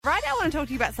Right now I want to talk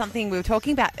to you about something we were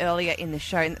talking about earlier in the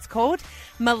show, and it's called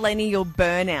Millennial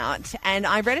burnout. And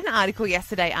I read an article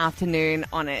yesterday afternoon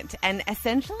on it, and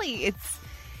essentially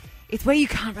it's where you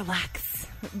can't relax.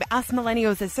 Us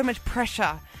millennials, there's so much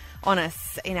pressure on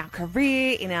us in our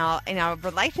career, in our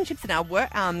relationships, in our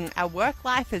work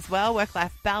life as well,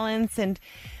 work-life balance, and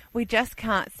we just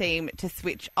can't seem to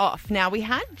switch off. Now, we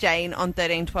had Jane on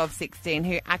 13, 12, 16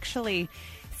 who actually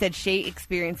said she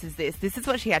experiences this. This is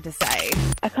what she had to say.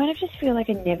 I kind of just feel like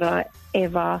I never,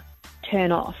 ever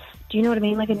turn off. Do you know what I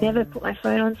mean? Like I never put my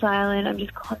phone on silent. I'm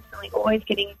just constantly always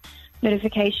getting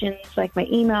notifications, like my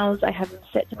emails. I have them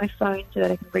set to my phone so that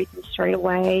I can read them straight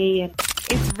away. And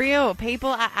it's real.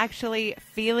 People are actually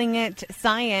feeling it.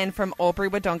 Cyan from Albury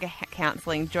Wodonga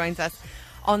Counselling joins us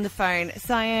on the phone.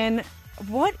 Cyan,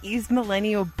 what is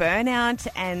millennial burnout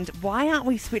and why aren't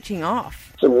we switching off?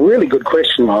 It's a really good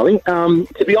question, Molly.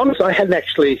 To be honest, I hadn't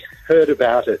actually heard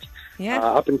about it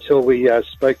up until we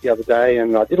spoke the other day,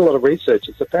 and I did a lot of research.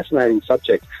 It's a fascinating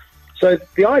subject. So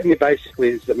the idea basically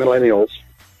is that millennials,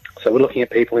 so we're looking at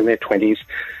people in their 20s,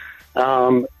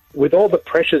 with all the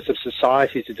pressures of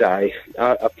society today,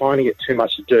 are finding it too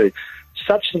much to do.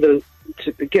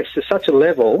 It gets to such a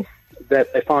level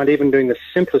that they find even doing the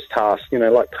simplest tasks,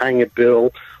 like paying a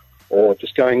bill or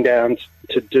just going down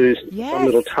to do some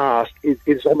little task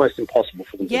is almost impossible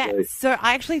for them to do. So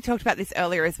I actually talked about this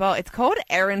earlier as well. It's called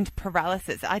errand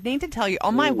paralysis. I need to tell you,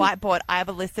 on my whiteboard, I have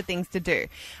a list of things to do.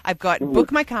 I've got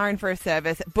book my car in for a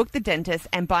service, book the dentist,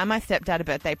 and buy my stepdad a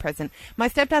birthday present. My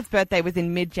stepdad's birthday was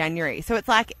in mid-January. So it's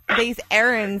like these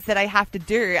errands that I have to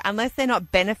do, unless they're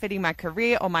not benefiting my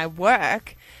career or my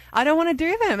work, I don't want to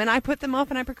do them, and I put them off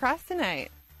and I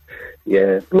procrastinate.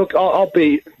 Yeah, look, I'll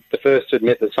be the first to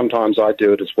admit that sometimes I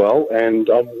do it as well, and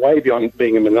I'm way beyond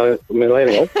being a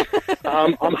millennial.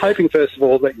 I'm hoping, first of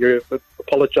all, that you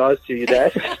apologise to your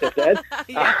stepdad.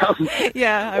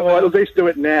 I will. Or at least do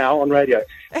it now on radio.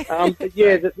 But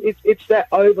yeah, it's that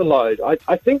overload.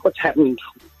 I think what's happened,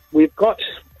 we've got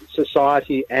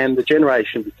society and the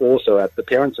generation before, so the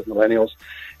parents of millennials,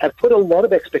 have put a lot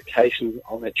of expectations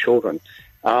on their children.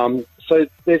 So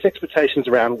there's expectations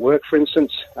around work, for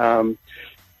instance.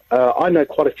 I know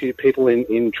quite a few people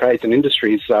in trades and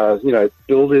industries,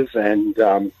 builders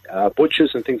and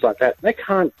butchers and things like that. They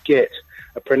can't get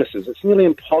apprentices. It's nearly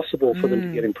impossible for them to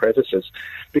get apprentices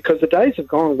because the days have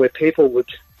gone where people would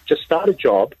just start a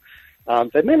job.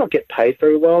 They may not get paid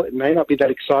very well. It may not be that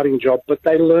exciting job, but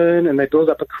they learn and they build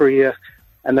up a career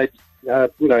and they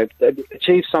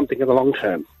achieve something in the long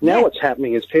term. Now what's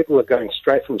happening is people are going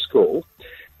straight from school.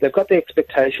 They've got the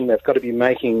expectation they've got to be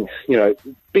making,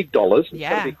 big dollars. It's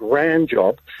got to be a grand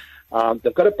job.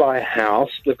 They've got to buy a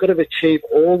house. They've got to achieve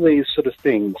all these sort of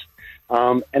things.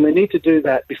 And they need to do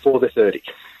that before they're 30.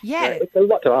 Yeah. It's a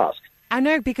lot to ask. I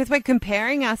know, because we're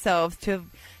comparing ourselves to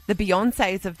the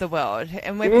Beyoncés of the world,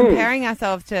 and we're comparing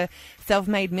ourselves to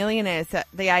self-made millionaires at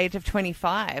the age of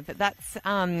 25. That's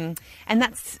and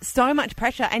that's so much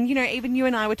pressure. And even you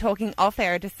and I were talking off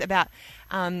air just about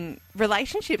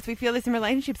relationships. We feel this in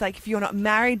relationships. Like if you're not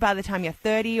married by the time you're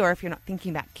 30, or if you're not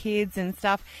thinking about kids and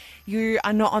stuff, you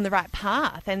are not on the right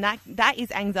path, and that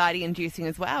is anxiety-inducing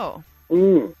as well.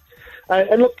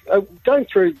 And look, going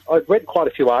through, I've read quite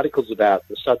a few articles about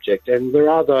the subject, and there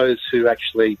are those who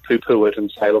actually poo-poo it and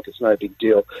say, look, it's no big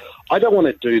deal. I don't want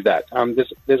to do that.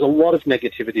 There's a lot of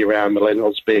negativity around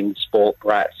millennials being spoilt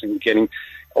brats and getting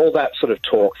all that sort of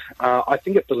talk. I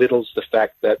think it belittles the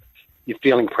fact that you're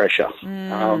feeling pressure.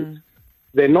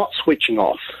 They're not switching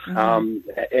off. And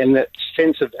that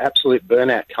sense of absolute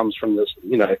burnout comes from this,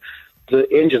 the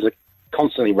engines are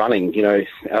constantly running,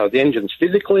 the engines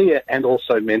physically and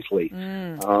also mentally.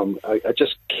 I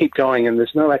just keep going and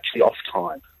there's no actually off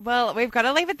time. Well, we've got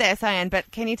to leave it there, Cyan,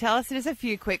 but can you tell us just a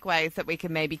few quick ways that we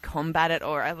can maybe combat it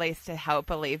or at least to help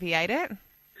alleviate it?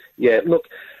 Yeah, look,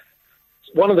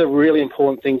 one of the really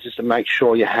important things is to make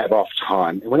sure you have off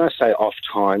time. And when I say off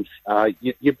time,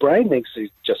 your brain needs to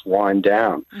just wind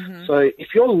down. So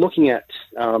if you're looking at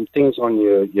things on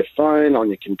your phone, on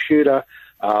your computer,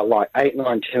 like 8,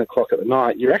 9, 10 o'clock at the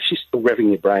night, you're actually still revving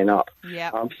your brain up.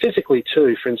 Physically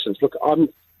too, for instance, look, I'm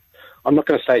not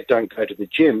going to say don't go to the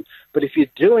gym, but if you're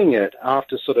doing it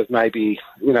after sort of maybe,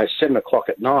 7 o'clock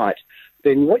at night,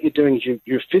 then what you're doing is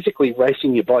you're physically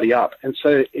racing your body up, and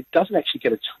so it doesn't actually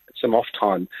get some off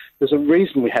time. There's a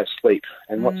reason we have sleep,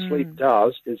 and what sleep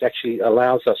does is actually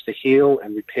allows us to heal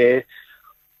and repair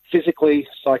physically,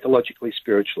 psychologically,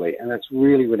 spiritually, and that's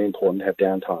really, really important to have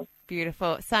downtime.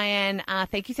 Beautiful. Cyan,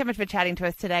 thank you so much for chatting to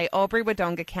us today.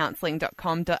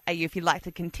 AlburyWodongaCounselling.com.au if you'd like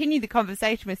to continue the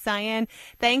conversation with Cyan.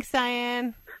 Thanks,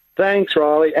 Cyan. Thanks,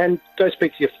 Riley, and go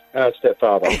speak to your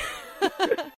stepfather.